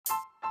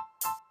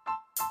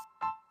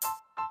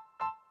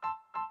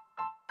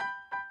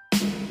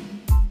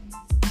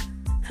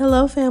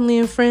Hello, family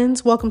and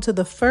friends. Welcome to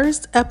the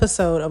first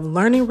episode of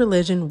Learning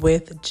Religion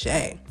with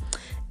Jay.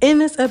 In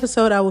this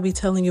episode, I will be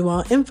telling you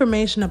all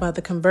information about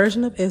the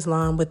conversion of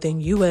Islam within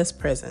U.S.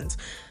 prisons,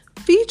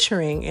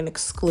 featuring an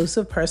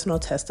exclusive personal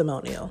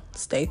testimonial.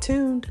 Stay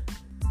tuned.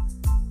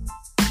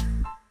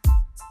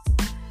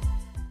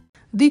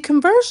 The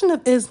conversion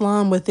of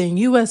Islam within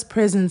U.S.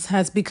 prisons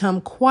has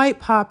become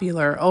quite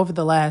popular over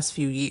the last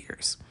few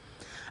years.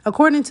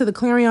 According to the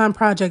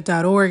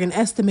ClarionProject.org, an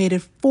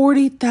estimated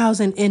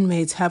 40,000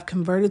 inmates have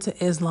converted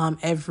to Islam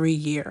every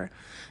year.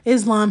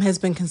 Islam has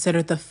been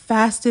considered the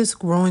fastest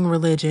growing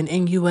religion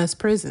in U.S.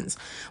 prisons,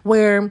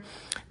 where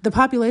the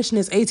population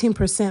is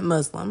 18%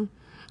 Muslim,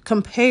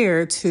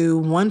 compared to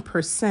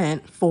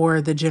 1% for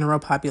the general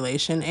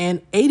population,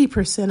 and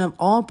 80% of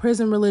all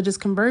prison religious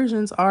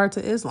conversions are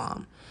to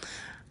Islam.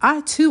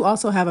 I, too,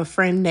 also have a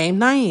friend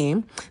named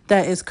Naeem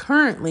that is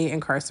currently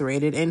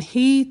incarcerated, and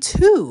he,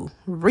 too,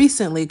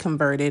 recently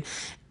converted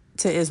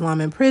to Islam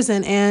in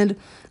prison, and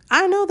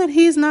I know that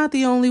he's not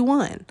the only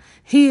one.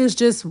 He is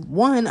just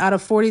one out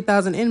of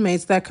 40,000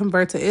 inmates that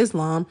convert to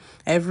Islam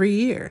every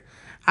year.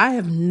 I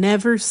have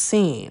never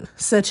seen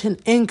such an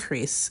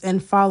increase in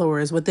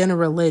followers within a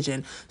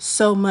religion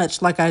so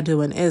much like I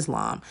do in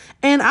Islam,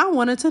 and I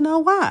wanted to know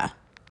why.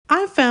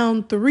 I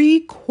found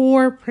 3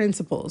 core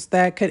principles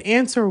that could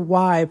answer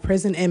why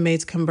prison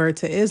inmates convert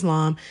to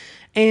Islam,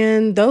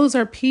 and those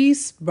are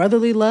peace,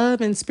 brotherly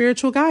love, and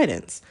spiritual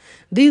guidance.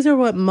 These are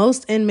what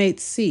most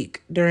inmates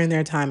seek during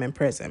their time in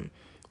prison.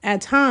 At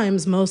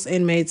times, most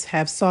inmates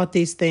have sought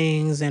these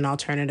things in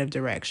alternative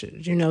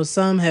directions.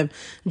 Some have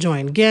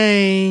joined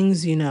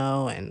gangs,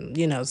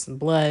 some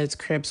Bloods,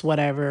 Crips,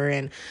 whatever,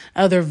 and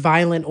other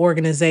violent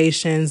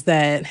organizations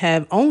that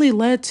have only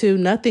led to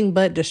nothing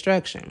but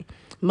destruction.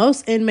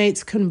 Most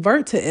inmates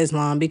convert to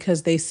Islam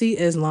because they see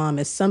Islam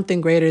as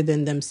something greater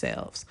than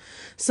themselves,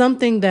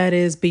 something that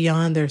is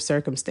beyond their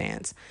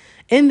circumstance.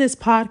 In this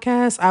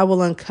podcast, I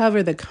will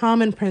uncover the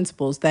common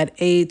principles that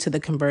aid to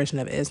the conversion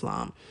of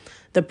Islam.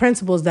 The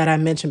principles that I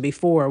mentioned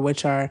before,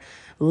 which are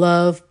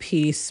love,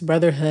 peace,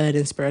 brotherhood,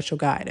 and spiritual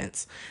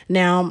guidance.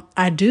 Now,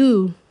 I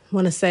do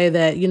want to say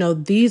that,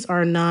 these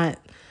are not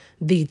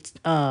the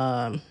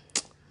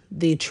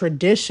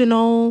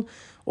traditional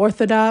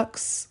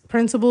Orthodox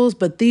principles,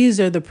 but these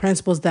are the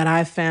principles that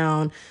I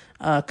found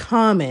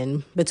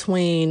common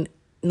between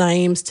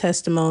Naeem's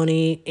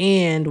testimony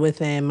and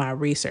within my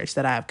research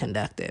that I've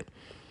conducted.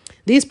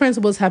 These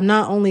principles have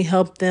not only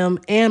helped them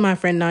and my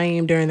friend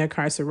Naeem during their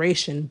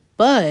incarceration,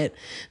 but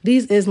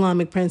these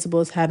Islamic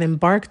principles have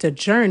embarked a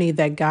journey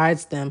that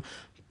guides them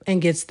and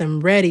gets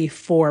them ready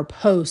for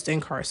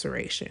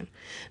post-incarceration.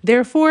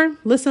 Therefore,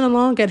 listen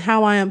along at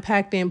how I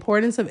unpack the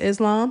importance of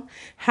Islam,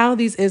 how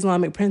these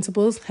Islamic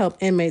principles help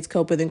inmates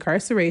cope with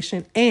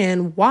incarceration,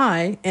 and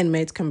why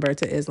inmates convert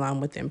to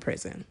Islam within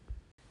prison.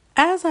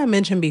 As I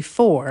mentioned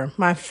before,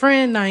 my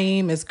friend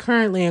Naeem is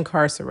currently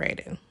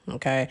incarcerated,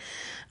 okay?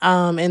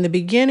 In the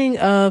beginning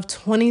of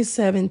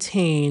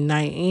 2017,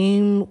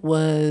 Naeem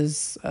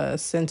was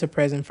sent to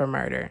prison for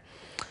murder.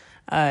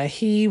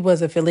 He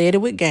was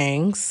affiliated with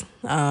gangs.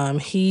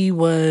 He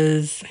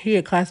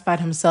had classified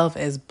himself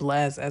as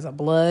a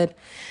blood,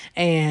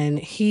 and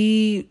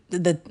he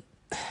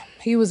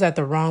was at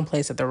the wrong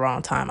place at the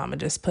wrong time. I'm gonna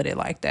just put it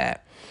like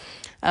that.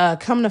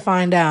 Come to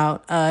find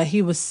out,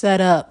 he was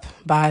set up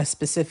by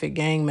specific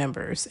gang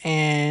members,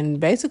 and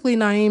basically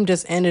Naeem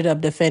just ended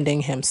up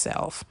defending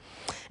himself,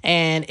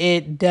 and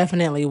it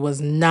definitely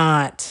was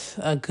not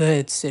a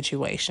good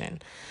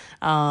situation.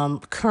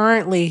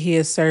 Currently, he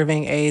is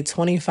serving a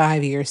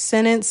 25-year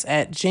sentence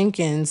at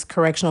Jenkins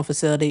Correctional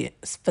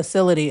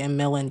Facility in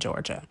Millen,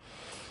 Georgia.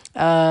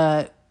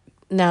 Now,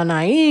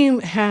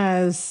 Naeem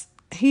has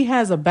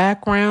a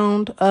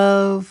background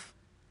of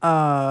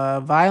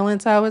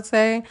violence, I would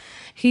say.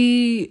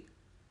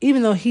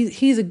 Even though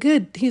he's a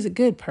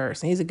good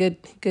person, he's a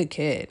good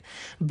kid,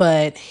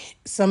 but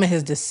some of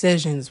his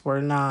decisions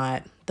were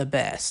not the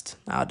best.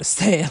 I'll just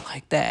say it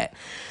like that.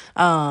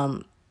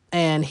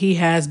 And he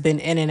has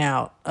been in and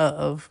out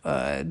of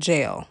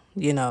jail,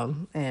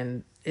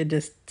 and it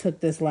just took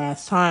this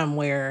last time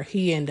where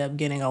he ended up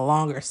getting a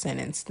longer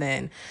sentence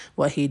than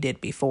what he did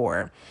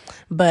before.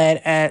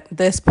 But at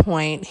this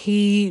point,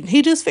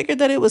 he just figured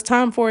that it was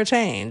time for a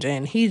change,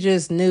 and he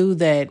just knew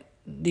that,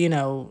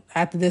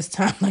 after this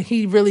time,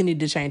 he really needed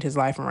to change his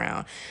life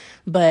around.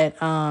 But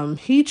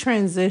he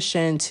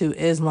transitioned to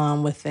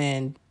Islam he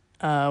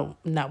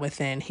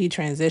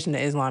transitioned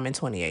to Islam in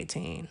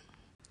 2018.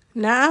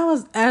 Now,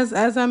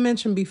 as I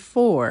mentioned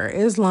before,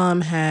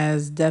 Islam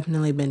has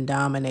definitely been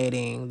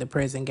dominating the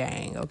prison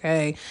gang,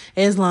 okay?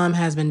 Islam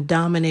has been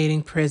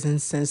dominating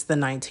prisons since the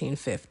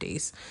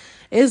 1950s.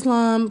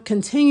 Islam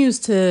continues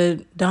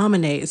to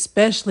dominate,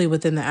 especially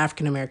within the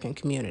African American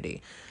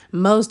community.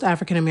 Most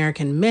African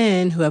American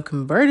men who have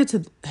converted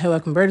to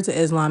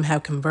Islam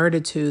have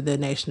converted to the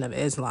Nation of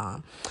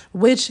Islam,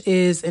 which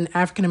is an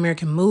African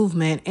American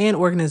movement and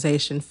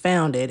organization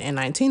founded in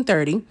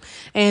 1930,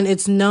 and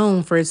it's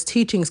known for its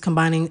teachings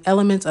combining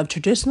elements of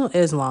traditional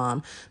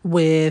Islam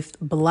with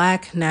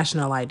Black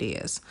national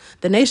ideas.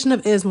 The Nation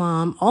of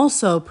Islam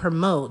also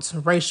promotes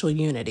racial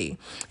unity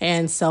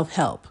and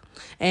self-help,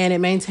 and it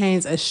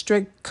maintains a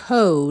strict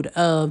code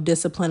of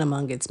discipline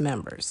among its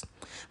members.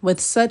 With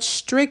such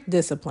strict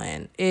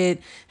discipline,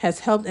 it has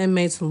helped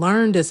inmates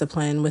learn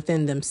discipline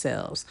within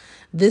themselves.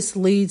 This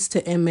leads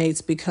to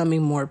inmates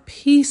becoming more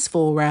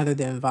peaceful rather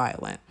than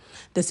violent.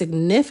 The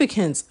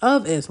significance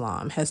of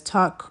Islam has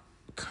taught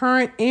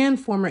current and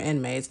former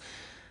inmates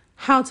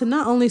how to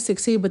not only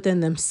succeed within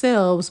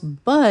themselves,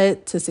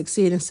 but to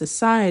succeed in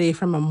society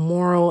from a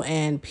moral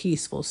and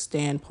peaceful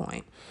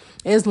standpoint.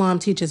 Islam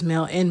teaches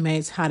male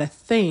inmates how to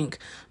think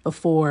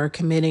before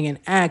committing an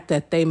act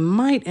that they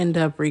might end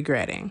up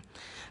regretting.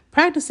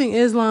 Practicing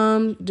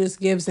Islam just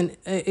gives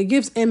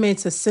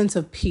inmates a sense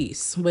of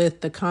peace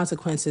with the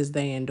consequences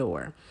they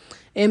endure.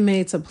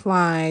 Inmates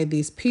apply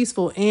these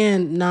peaceful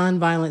and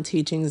nonviolent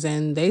teachings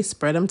and they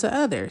spread them to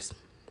others.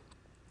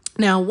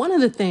 Now, one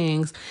of the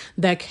things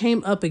that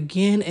came up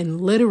again in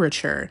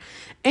literature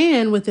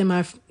and within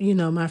my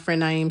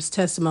friend Naeem's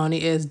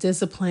testimony is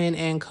discipline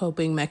and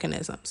coping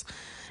mechanisms.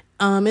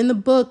 In the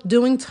book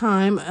Doing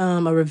Time,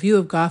 a review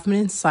of Goffman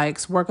and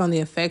Sykes' work on the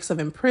effects of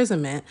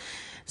imprisonment,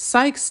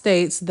 Sykes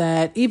states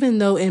that even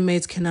though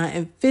inmates cannot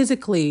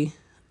physically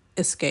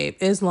escape,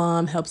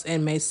 Islam helps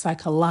inmates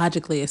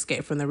psychologically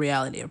escape from the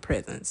reality of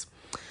prisons.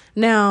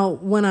 Now,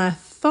 when I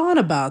thought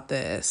about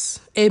this,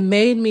 it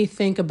made me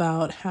think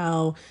about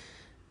how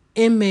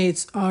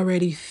inmates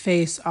already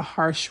face a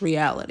harsh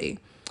reality,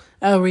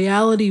 a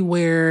reality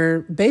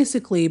where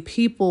basically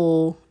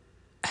people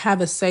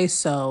have a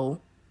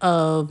say-so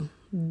of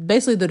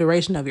basically the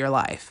duration of your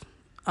life.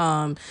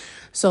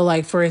 So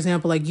like, for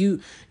example, like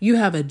you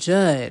have a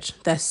judge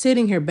that's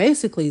sitting here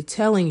basically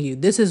telling you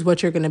this is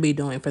what you're going to be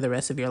doing for the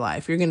rest of your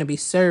life. You're going to be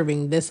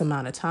serving this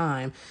amount of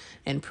time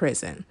in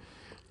prison.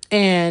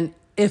 And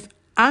if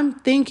I'm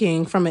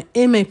thinking from an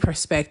inmate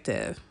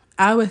perspective,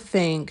 I would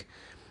think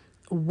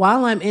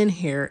while I'm in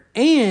here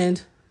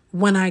and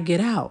when I get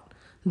out,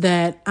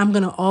 that I'm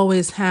going to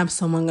always have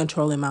someone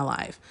controlling my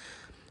life.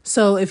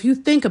 So if you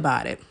think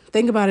about it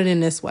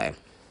in this way.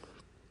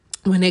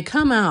 When they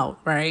come out,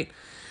 right,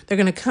 they're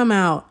going to come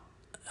out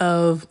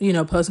of,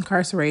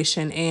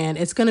 post-incarceration, and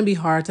it's going to be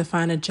hard to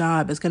find a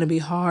job. It's going to be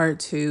hard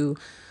to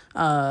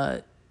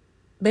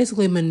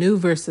basically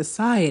maneuver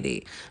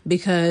society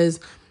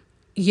because,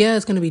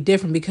 it's going to be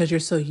different because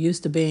you're so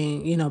used to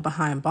being,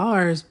 behind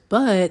bars.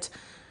 But,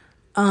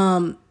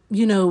 when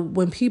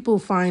people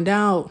find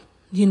out,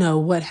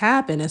 what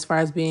happened as far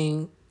as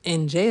being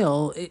in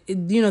jail,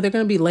 they're going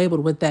to be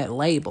labeled with that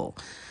label.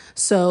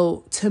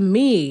 So to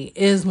me,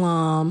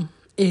 Islam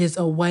is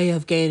a way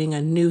of gaining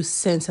a new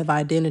sense of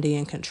identity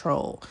and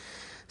control.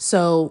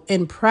 So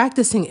in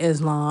practicing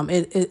Islam,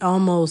 it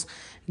almost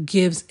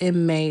gives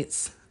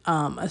inmates,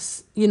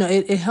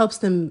 it helps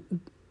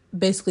them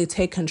basically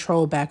take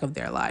control back of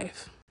their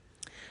life.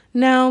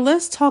 Now,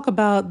 let's talk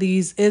about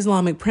these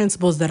Islamic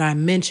principles that I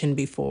mentioned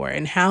before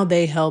and how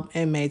they help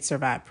inmates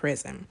survive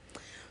prison.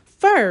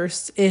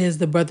 First is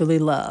the brotherly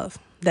love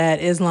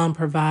that Islam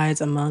provides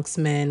amongst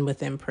men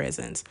within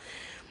prisons.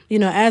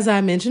 As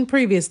I mentioned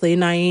previously,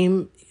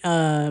 Naeem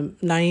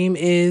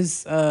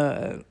is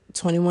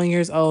 21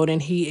 years old,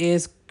 and he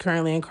is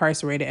currently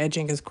incarcerated at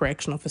Jenkins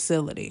Correctional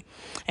Facility,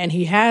 and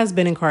he has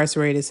been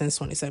incarcerated since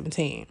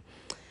 2017.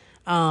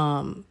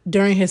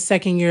 During his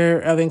second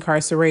year of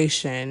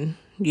incarceration,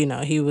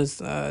 he was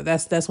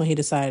that's when he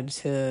decided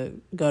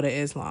to go to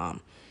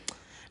Islam.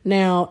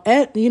 Now,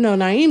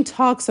 Naeem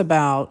talks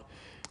about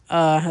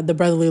the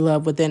brotherly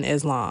love within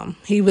Islam.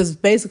 He was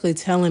basically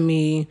telling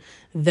me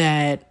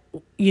that,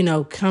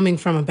 coming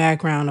from a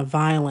background of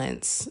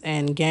violence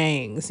and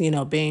gangs,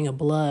 being a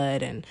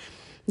blood and,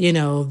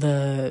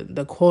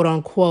 the quote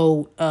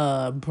unquote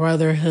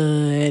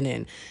brotherhood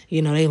and,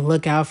 they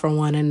look out for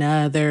one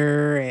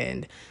another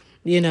and,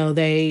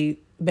 they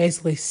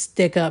basically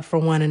stick up for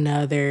one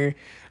another.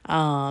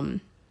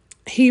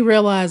 He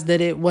realized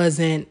that it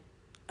wasn't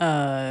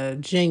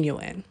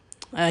genuine.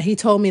 He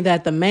told me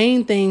that the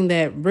main thing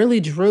that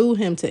really drew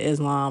him to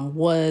Islam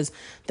was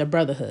the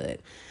brotherhood.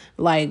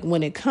 Like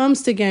when it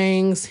comes to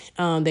gangs,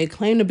 they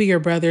claim to be your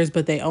brothers,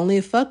 but they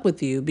only fuck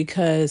with you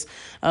because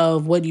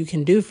of what you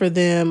can do for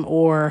them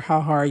or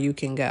how hard you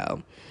can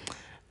go.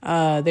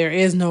 There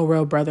is no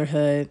real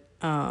brotherhood,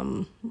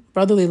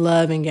 brotherly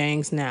love in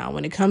gangs now.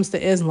 When it comes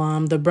to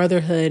Islam, the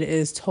brotherhood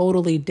is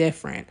totally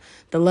different.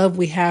 The love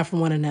we have for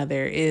one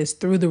another is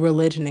through the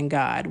religion and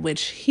God,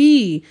 which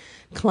he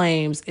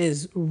claims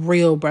is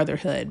real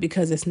brotherhood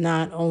because it's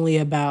not only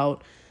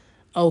about,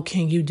 oh,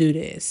 can you do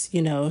this?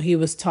 He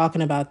was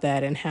talking about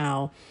that and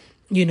how,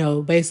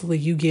 basically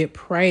you get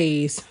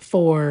praise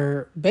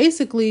for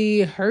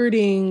basically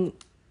hurting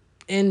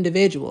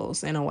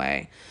individuals in a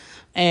way.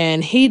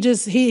 And he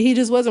just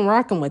wasn't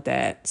rocking with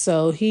that.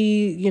 So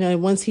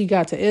once he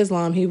got to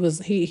Islam,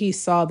 he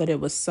saw that it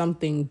was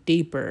something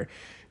deeper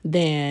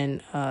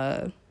than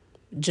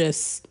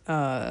just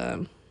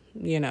the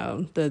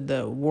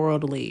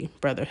worldly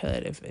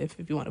brotherhood, if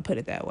you want to put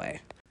it that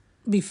way.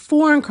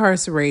 Before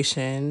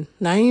incarceration,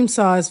 Naeem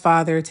saw his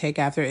father take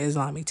after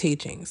Islamic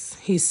teachings.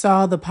 He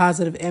saw the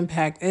positive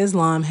impact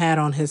Islam had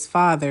on his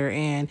father,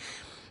 and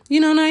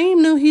Naeem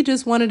knew he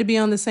just wanted to be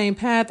on the same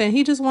path, and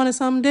he just wanted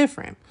something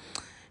different.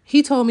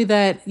 He told me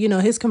that,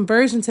 his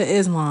conversion to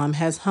Islam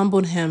has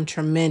humbled him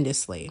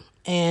tremendously.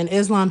 And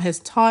Islam has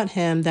taught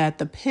him that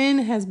the pen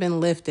has been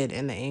lifted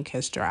and the ink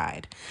has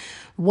dried.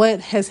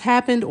 What has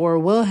happened or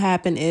will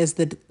happen is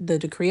the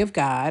decree of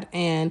God,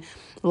 and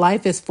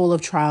life is full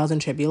of trials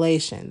and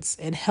tribulations.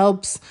 It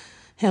helps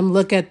him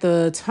look at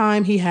the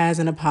time he has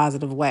in a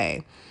positive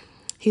way.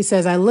 He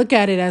says, I look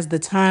at it as the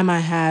time I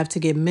have to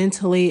get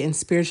mentally and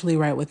spiritually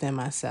right within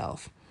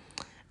myself.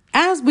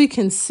 As we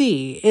can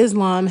see,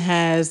 Islam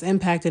has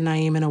impacted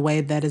Naeem in a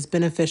way that is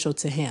beneficial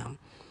to him.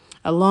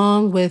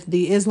 Along with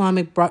the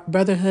Islamic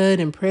Brotherhood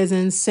in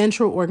prisons,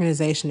 Central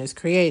Organization is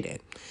created.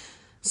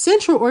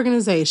 Central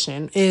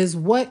Organization is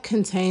what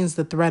contains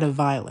the threat of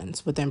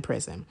violence within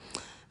prison.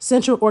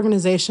 Central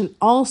Organization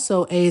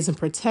also aids in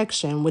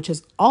protection, which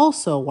is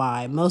also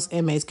why most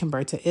inmates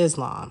convert to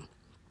Islam.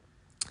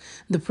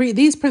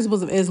 These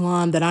principles of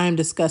Islam that I am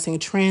discussing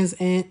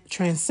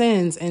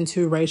transcends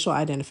into racial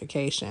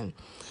identification.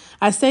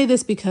 I say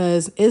this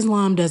because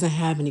Islam doesn't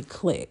have any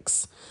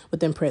cliques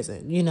within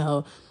prison.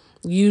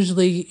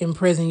 Usually in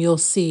prison, you'll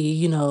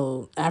see,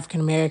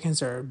 African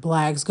Americans or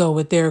blacks go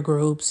with their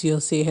groups.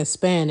 You'll see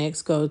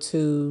Hispanics go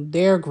to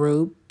their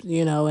group,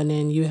 and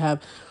then you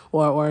have,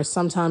 or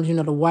sometimes,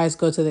 the whites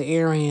go to the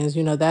Aryans.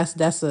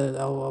 That's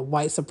a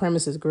white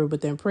supremacist group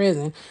within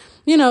prison.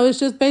 It's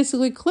just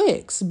basically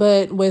cliques.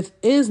 But with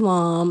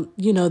Islam,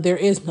 there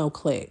is no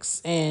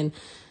cliques, and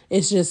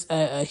it's just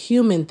a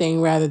human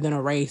thing rather than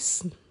a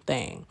race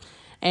thing.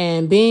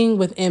 And being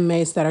with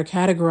inmates that are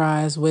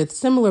categorized with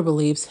similar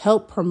beliefs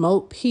help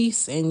promote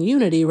peace and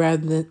unity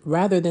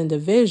rather than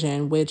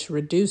division, which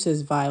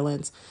reduces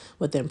violence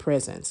within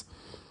prisons.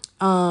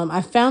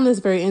 I found this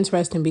very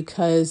interesting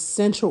because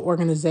central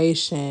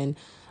organization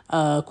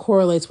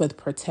correlates with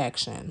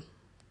protection.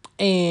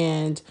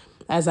 And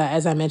as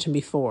I mentioned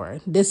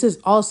before, this is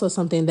also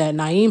something that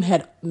Naeem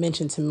had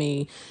mentioned to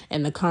me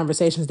in the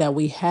conversations that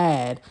we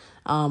had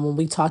when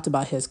we talked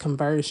about his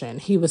conversion.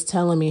 He was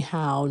telling me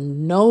how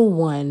no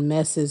one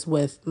messes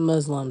with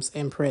Muslims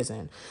in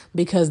prison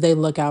because they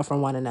look out for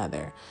one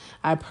another.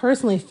 I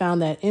personally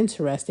found that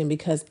interesting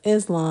because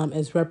Islam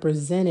is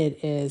represented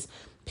as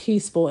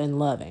peaceful and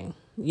loving.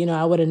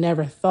 I would have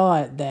never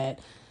thought that,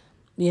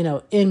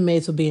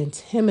 inmates would be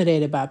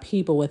intimidated by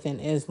people within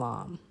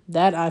Islam.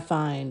 That I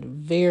find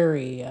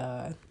very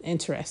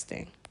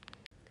interesting.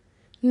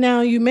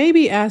 Now, you may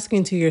be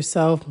asking to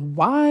yourself,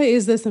 why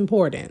is this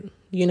important?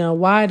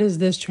 Why does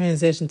this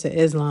transition to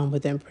Islam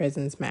within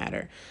prisons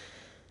matter?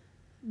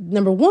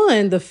 Number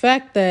one, the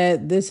fact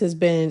that this has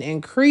been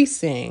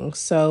increasing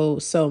so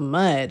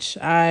much,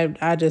 I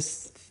would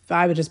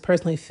just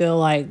personally feel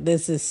like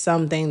this is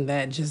something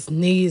that just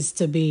needs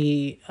to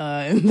be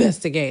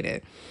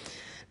investigated.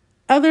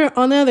 On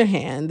the other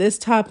hand, this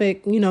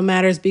topic,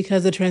 matters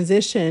because the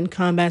transition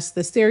combats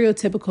the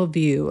stereotypical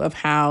view of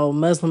how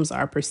Muslims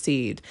are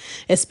perceived,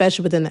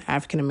 especially within the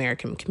African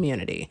American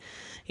community.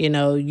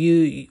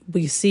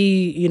 We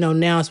see,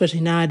 now,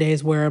 especially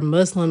nowadays, where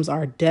Muslims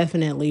are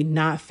definitely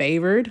not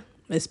favored,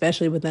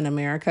 especially within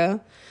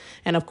America.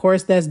 And of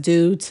course, that's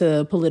due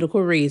to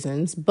political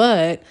reasons.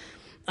 But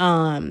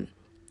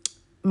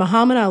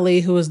Muhammad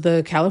Ali, who is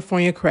the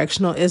California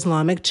Correctional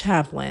Islamic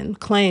Chaplain,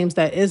 claims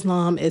that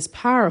Islam is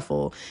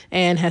powerful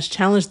and has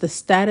challenged the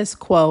status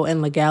quo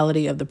and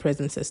legality of the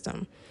prison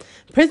system.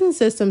 Prison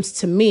systems,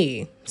 to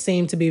me,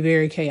 seem to be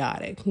very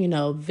chaotic.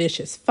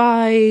 Vicious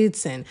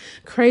fights and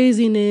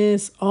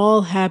craziness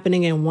all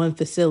happening in one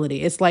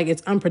facility. It's like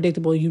it's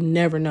unpredictable. You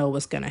never know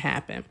what's going to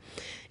happen.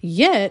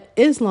 Yet,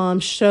 Islam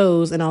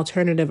shows an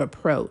alternative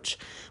approach.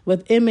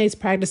 With inmates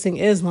practicing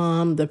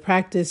Islam, the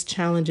practice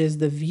challenges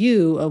the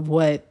view of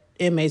what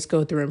inmates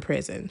go through in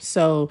prison.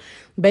 So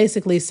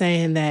basically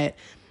saying that,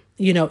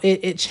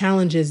 it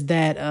challenges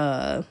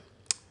that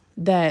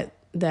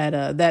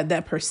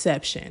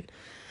perception.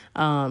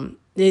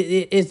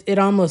 It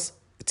almost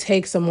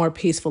takes a more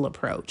peaceful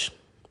approach.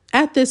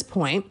 At this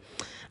point,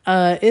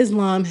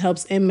 Islam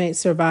helps inmates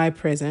survive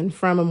prison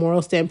from a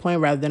moral standpoint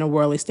rather than a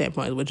worldly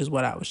standpoint, which is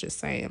what I was just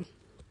saying.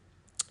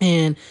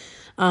 And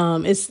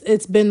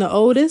it's been the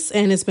oldest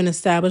and it's been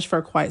established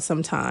for quite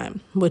some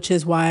time, which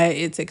is why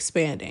it's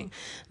expanding.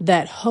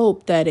 That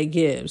hope that it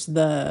gives,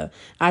 the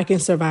I can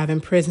survive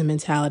in prison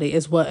mentality,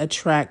 is what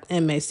attracts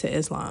inmates to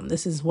Islam.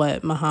 This is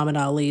what Muhammad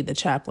Ali, the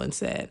chaplain,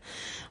 said.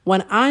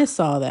 When I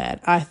saw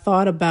that, I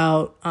thought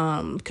about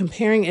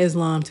comparing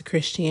Islam to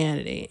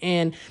Christianity.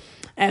 And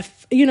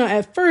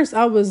At first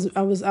I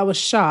was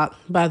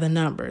shocked by the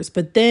numbers,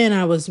 but then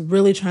I was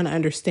really trying to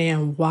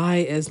understand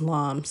why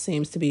Islam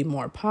seems to be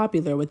more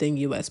popular within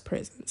U.S.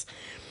 prisons.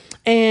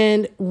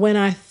 And when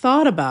I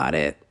thought about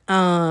it,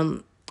 I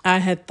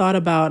had thought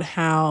about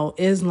how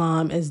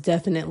Islam is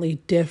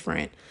definitely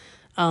different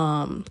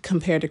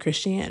compared to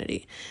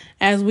Christianity.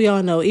 As we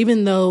all know,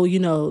 even though,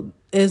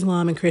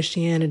 Islam and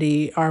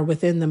Christianity are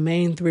within the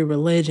main three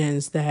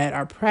religions that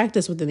are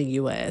practiced within the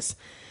U.S.,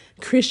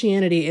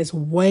 Christianity is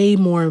way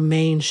more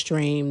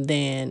mainstream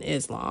than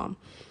Islam.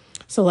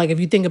 So like if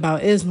you think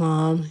about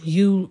Islam,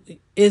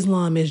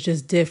 Islam is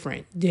just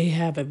different. They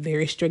have a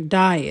very strict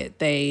diet.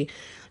 They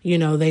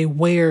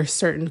wear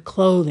certain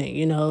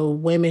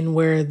clothing. Women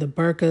wear the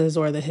burqas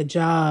or the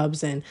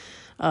hijabs, and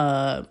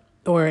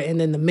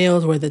then the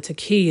males wear the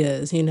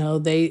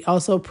taqiyas. They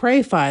also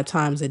pray 5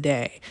 times a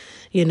day.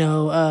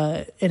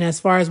 And as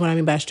far as what I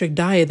mean by strict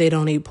diet, they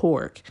don't eat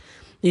pork.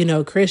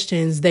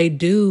 Christians, they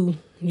do,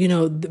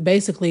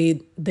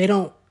 basically they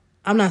don't.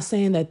 I'm not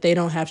saying that they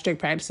don't have strict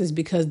practices,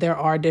 because there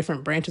are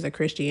different branches of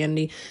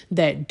Christianity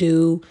that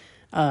do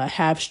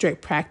have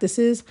strict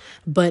practices,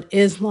 but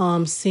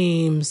Islam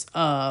seems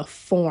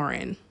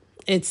foreign.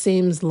 It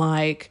seems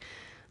like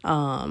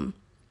an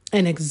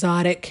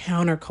exotic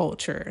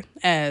counterculture,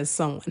 as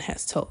someone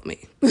has told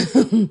me.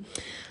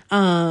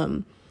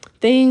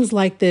 Things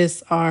like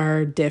this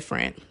are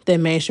different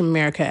than mainstream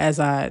America, as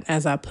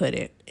I put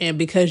it, and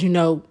because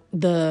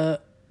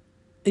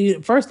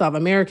first off,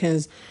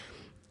 Americans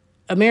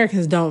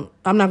don't,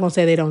 I'm not going to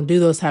say they don't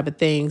do those type of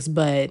things,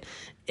 but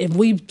if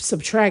we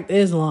subtract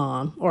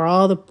Islam or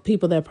all the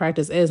people that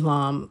practice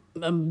Islam,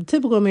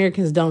 typical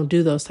Americans don't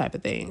do those type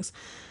of things,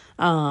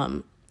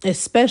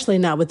 especially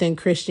not within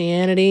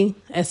Christianity,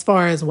 as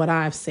far as what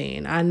I've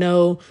seen. I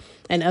know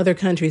in other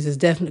countries,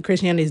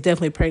 Christianity is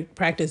definitely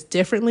practiced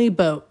differently,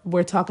 but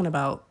I'm talking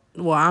about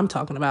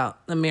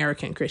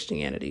American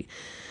Christianity.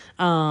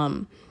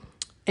 And,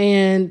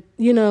 it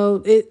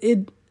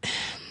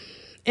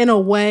in a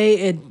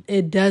way,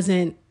 it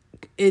doesn't,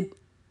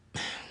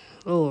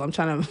 I'm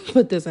trying to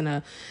put this in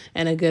a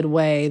good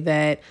way,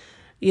 that,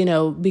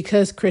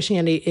 because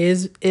Christianity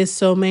is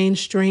so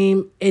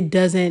mainstream, it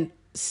doesn't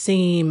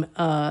seem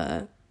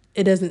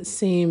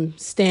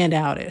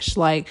standoutish.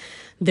 Like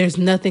there's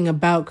nothing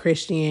about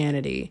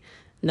Christianity.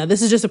 Now,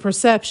 this is just a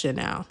perception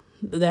now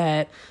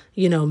that,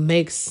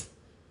 makes,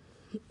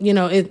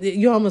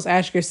 you almost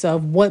ask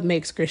yourself, what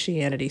makes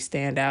Christianity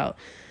stand out?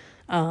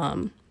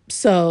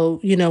 So,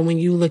 when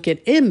you look at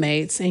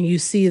inmates and you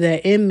see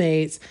that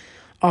inmates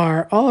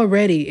are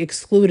already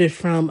excluded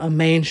from a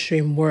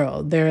mainstream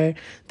world, they're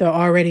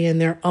already in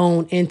their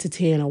own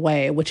entity in a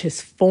way, which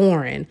is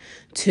foreign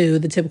to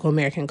the typical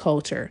American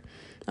culture,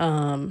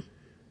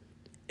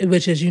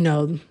 which is,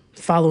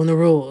 following the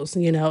rules,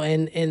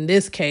 and in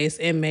this case,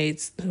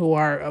 inmates who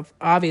are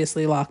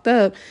obviously locked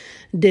up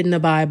didn't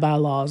abide by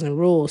laws and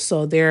rules.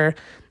 So they're,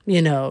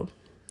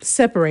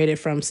 separated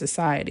from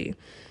society.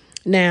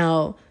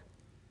 Now,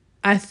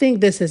 I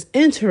think this is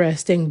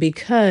interesting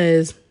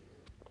because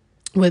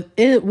with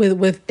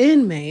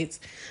inmates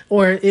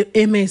or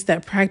inmates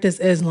that practice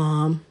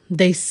Islam,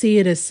 they see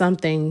it as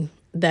something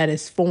that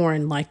is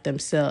foreign like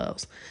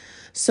themselves.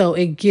 So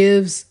it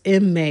gives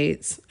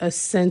inmates a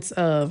sense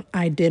of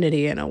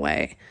identity in a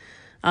way,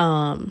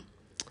 a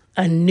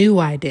new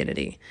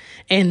identity.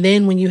 And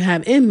then when you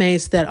have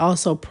inmates that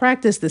also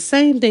practice the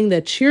same thing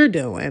that you're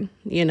doing,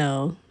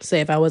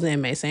 say if I was an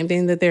inmate, same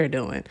thing that they're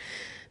doing,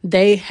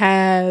 they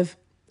have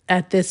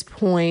at this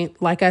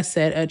point, like I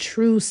said, a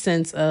true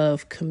sense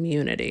of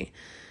community,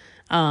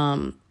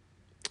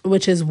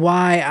 which is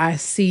why I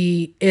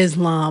see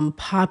Islam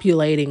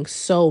populating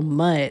so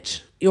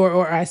much,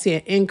 or I see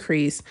an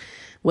increase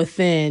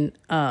within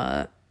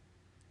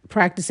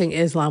practicing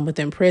Islam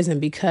within prison,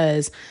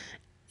 because,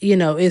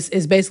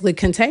 it's basically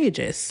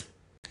contagious.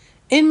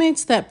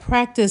 Inmates that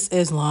practice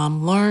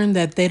Islam learn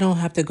that they don't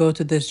have to go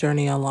through this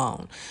journey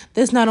alone.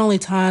 This not only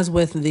ties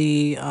with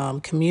the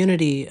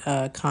community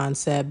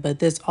concept, but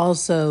this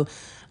also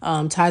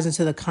ties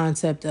into the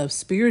concept of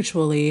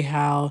spiritually,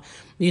 how,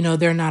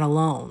 they're not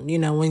alone.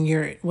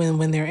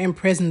 When they're in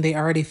prison, they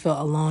already feel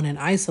alone and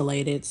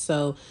isolated.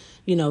 So,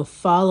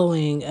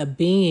 following a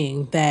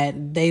being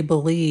that they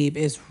believe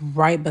is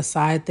right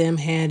beside them,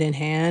 hand in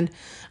hand,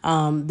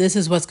 this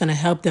is what's going to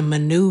help them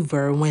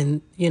maneuver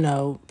when,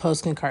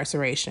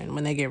 post-incarceration,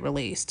 when they get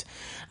released.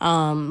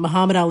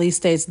 Muhammad Ali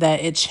states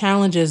that it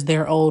challenges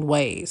their old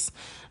ways.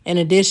 In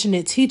addition,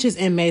 it teaches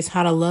inmates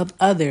how to love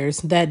others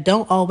that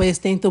don't always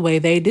think the way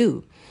they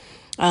do.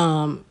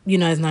 As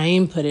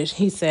Naeem put it,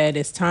 he said,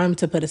 it's time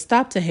to put a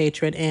stop to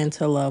hatred and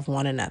to love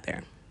one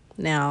another.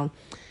 Now,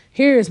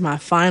 here's my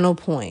final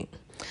point.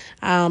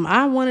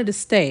 I wanted to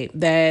state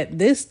that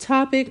this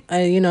topic,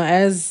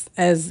 as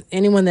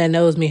anyone that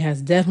knows me,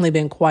 has definitely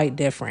been quite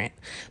different,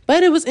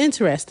 but it was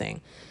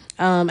interesting.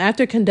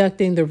 After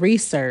conducting the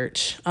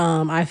research,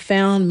 I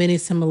found many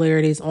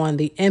similarities on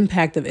the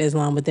impact of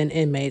Islam within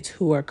inmates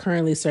who are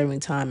currently serving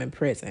time in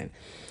prison.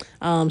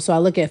 So I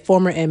look at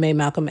former inmate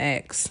Malcolm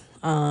X.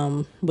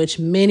 which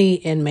many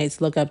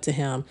inmates look up to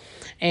him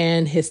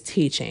and his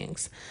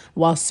teachings.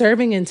 While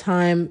serving in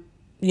time,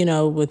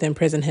 within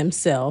prison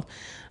himself,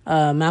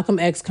 Malcolm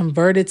X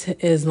converted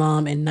to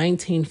Islam in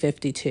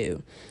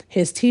 1952.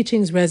 His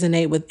teachings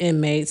resonate with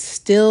inmates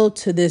still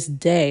to this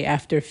day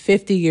after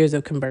 50 years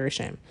of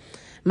conversion.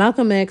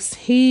 Malcolm X,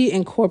 he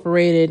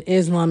incorporated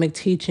Islamic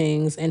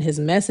teachings in his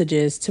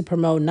messages to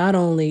promote not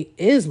only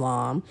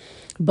Islam,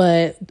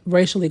 but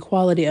racial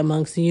equality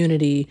amongst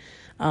unity,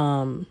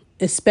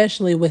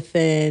 especially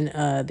within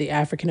the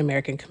African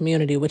American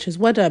community, which is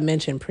what I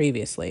mentioned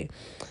previously.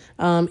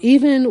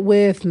 Even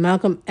with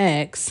Malcolm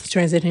X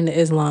transitioning to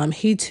Islam,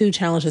 he too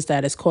challenged the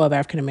status quo of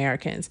African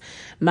Americans.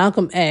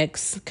 Malcolm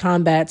X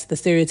combats the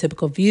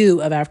stereotypical view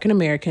of African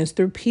Americans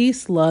through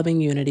peace, love,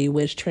 and unity,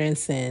 which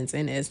transcends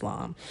in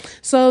Islam.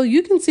 So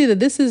you can see that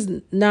this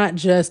is not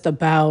just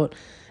about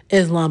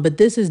Islam, but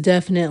this is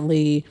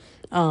definitely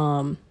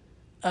Islam.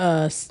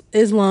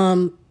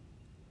 Islam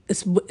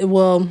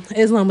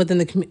within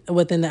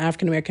the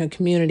African American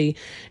community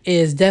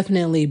is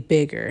definitely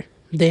bigger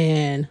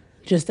than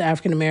just the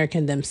African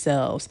American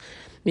themselves.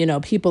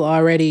 People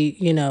already,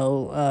 view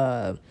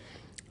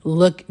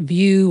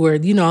or,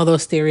 all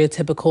those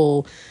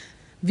stereotypical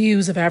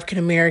views of African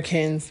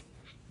Americans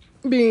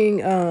being,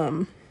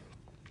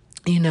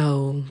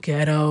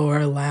 ghetto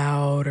or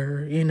loud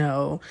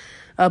or,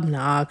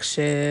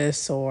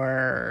 obnoxious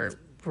or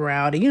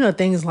rowdy,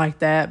 things like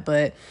that.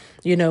 But,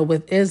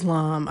 with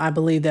Islam, I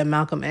believe that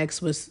Malcolm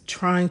X was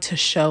trying to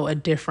show a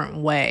different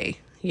way,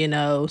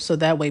 so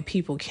that way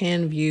people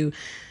can view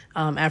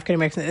African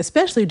Americans,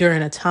 especially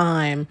during a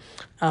time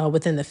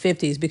within the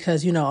 50s,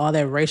 because, all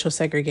that racial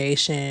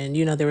segregation,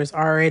 there was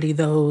already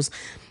those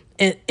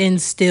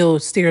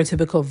instilled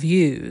stereotypical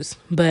views.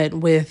 But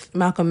with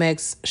Malcolm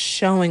X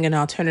showing an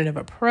alternative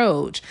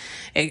approach,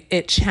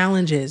 it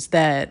challenges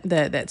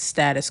that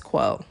status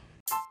quo.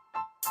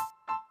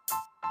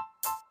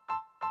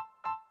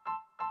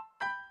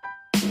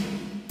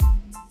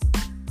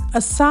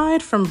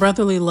 Aside from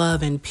brotherly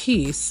love and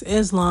peace,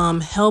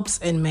 Islam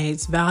helps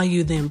inmates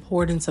value the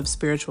importance of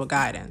spiritual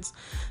guidance.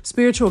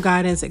 Spiritual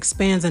guidance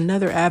expands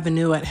another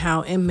avenue at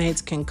how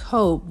inmates can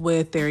cope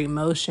with their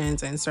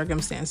emotions and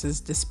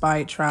circumstances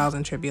despite trials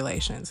and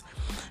tribulations.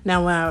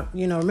 Now,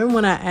 remember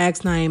when I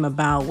asked Naeem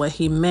about what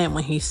he meant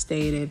when he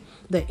stated,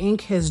 the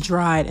ink has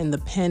dried and the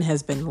pen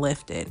has been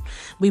lifted.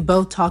 We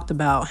both talked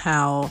about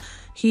how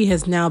he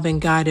has now been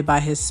guided by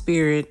his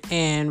spirit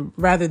and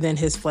rather than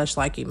his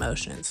flesh-like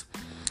emotions.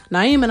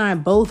 Naeem and I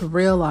both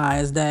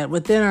realized that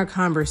within our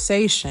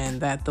conversation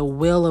that the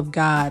will of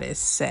God is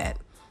set.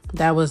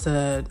 That was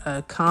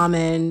a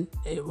common,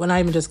 well, not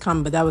even just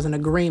common, but that was an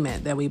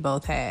agreement that we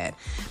both had.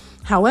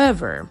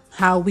 However,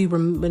 how we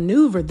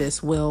maneuver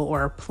this will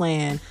or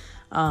plan,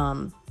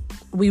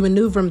 we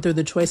maneuver them through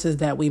the choices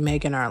that we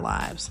make in our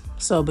lives.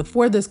 So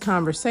before this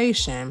before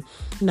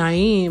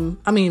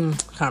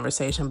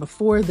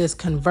this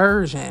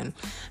conversion,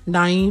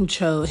 Naeem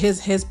chose,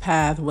 his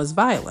path was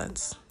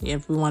violence.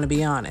 If we want to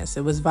be honest,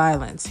 it was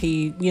violence.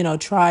 He,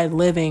 tried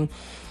living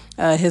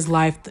his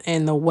life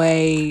in the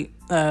way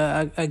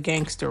a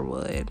gangster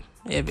would,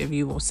 if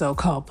you will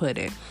so-called put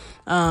it.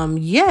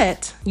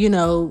 Yet,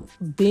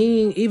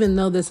 even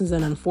though this is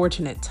an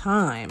unfortunate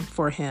time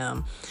for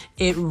him,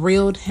 it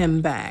reeled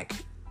him back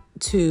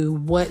to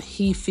what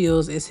he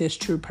feels is his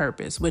true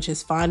purpose, which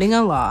is finding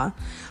Allah,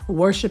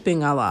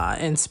 worshiping Allah,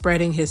 and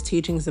spreading his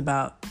teachings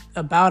about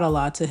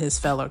Allah to his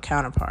fellow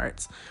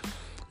counterparts.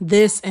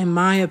 This, in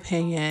my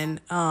opinion,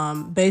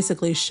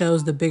 basically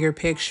shows the bigger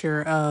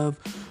picture of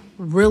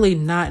really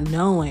not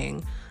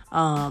knowing,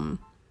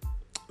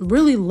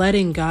 really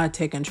letting God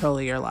take control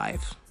of your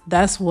life.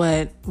 That's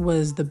what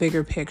was the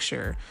bigger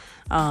picture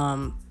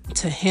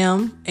to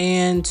him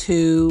and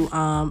to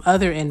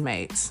other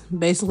inmates.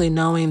 Basically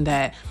knowing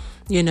that,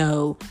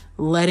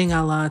 letting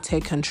Allah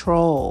take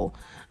control.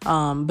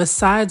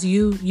 Besides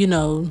you,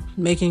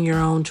 making your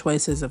own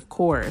choices, of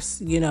course,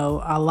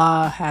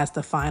 Allah has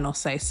the final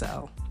say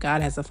so.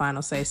 God has the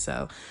final say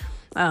so.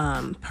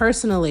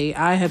 Personally,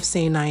 I have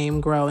seen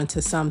Naeem grow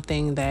into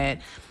something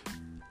that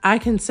I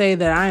can say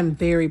that I am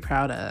very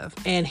proud of.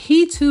 And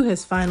he too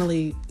has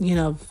finally,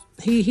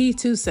 he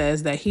too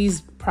says that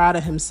he's proud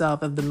of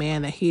himself, of the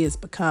man that he is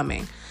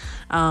becoming.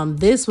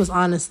 This was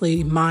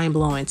honestly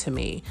mind-blowing to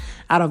me.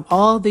 Out of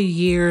all the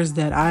years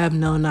that I have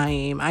known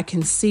Naeem, I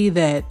can see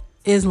that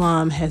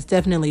Islam has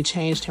definitely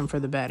changed him for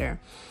the better.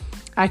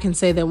 I can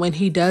say that when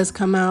he does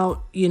come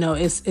out,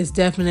 it's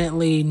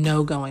definitely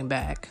no going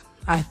back.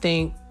 I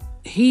think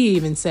he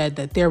even said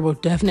that there will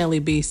definitely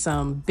be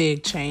some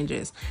big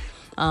changes.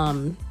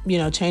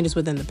 Changes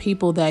within the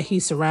people that he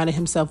surrounded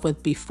himself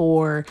with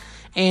before,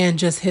 and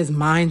just his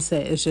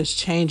mindset is just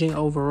changing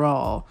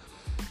overall.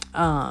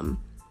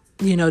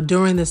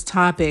 During this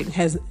topic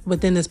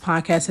within this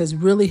podcast has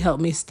really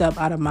helped me step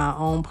out of my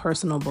own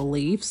personal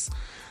beliefs.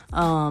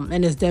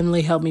 And it's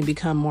definitely helped me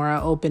become more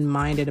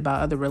open-minded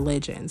about other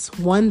religions.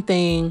 One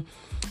thing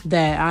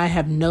that I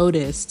have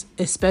noticed,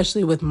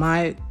 especially with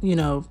my,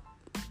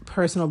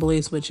 personal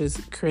beliefs, which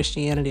is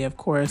Christianity, of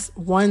course,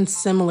 one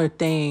similar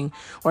thing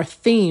or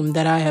theme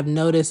that I have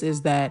noticed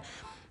is that,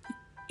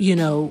 you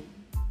know,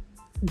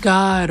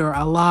 God or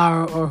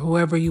Allah or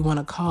whoever you want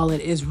to call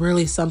it is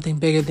really something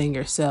bigger than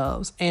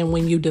yourselves. And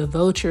when you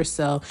devote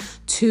yourself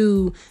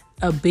to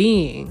a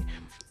being,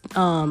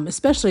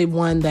 especially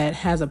one that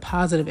has a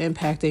positive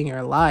impact in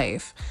your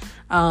life,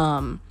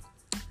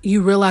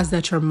 you realize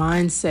that your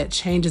mindset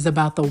changes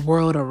about the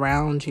world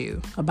around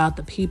you, about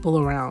the people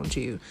around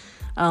you.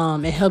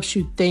 It helps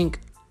you think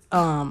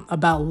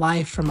about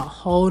life from a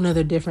whole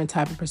nother different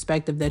type of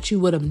perspective that you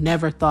would have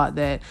never thought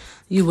that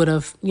you would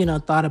have,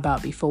 thought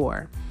about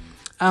before.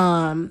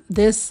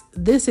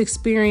 This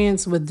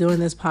experience with doing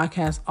this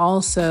podcast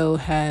also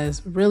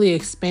has really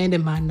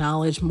expanded my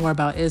knowledge more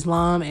about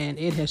Islam, and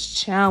it has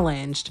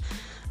challenged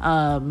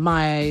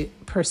my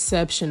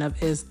perception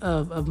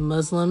of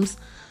Muslims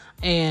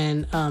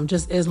and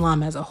just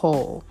Islam as a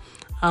whole.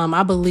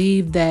 I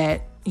believe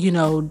that,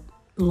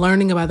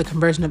 learning about the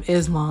conversion of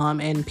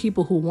Islam and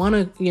people who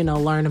want to,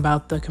 learn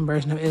about the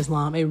conversion of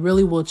Islam, it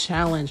really will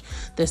challenge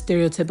the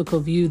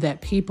stereotypical view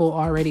that people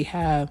already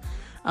have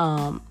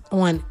on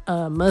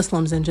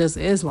Muslims and just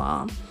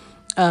Islam.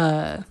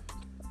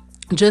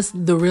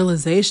 Just the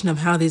realization of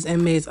how these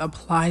inmates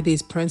apply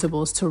these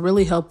principles to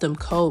really help them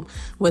cope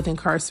with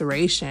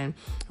incarceration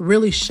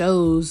really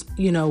shows,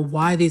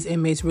 why these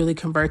inmates really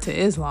convert to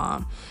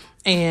Islam.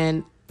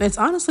 And it's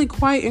honestly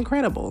quite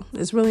incredible.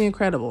 It's really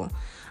incredible.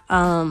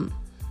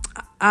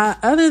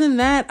 Other than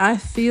that, I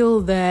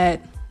feel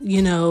that,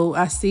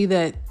 I see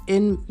that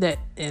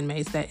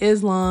that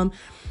Islam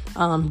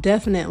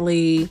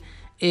definitely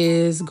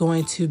is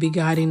going to be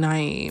guiding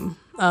Naeem.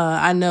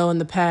 I know in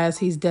the past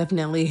he's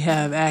definitely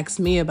have asked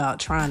me about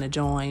trying to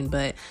join,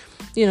 but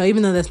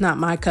even though that's not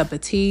my cup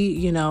of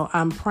tea,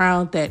 I'm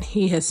proud that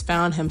he has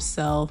found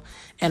himself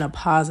in a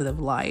positive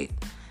light.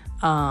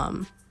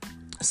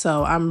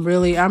 So I'm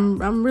really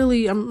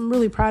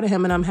proud of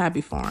him, and I'm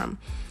happy for him.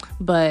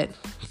 But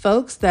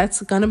folks,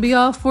 that's going to be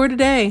all for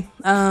today.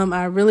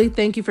 I really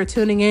thank you for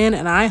tuning in,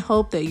 and I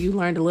hope that you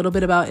learned a little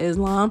bit about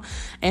Islam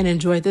and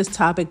enjoyed this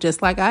topic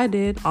just like I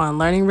did on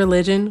Learning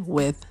Religion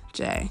with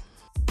Jay.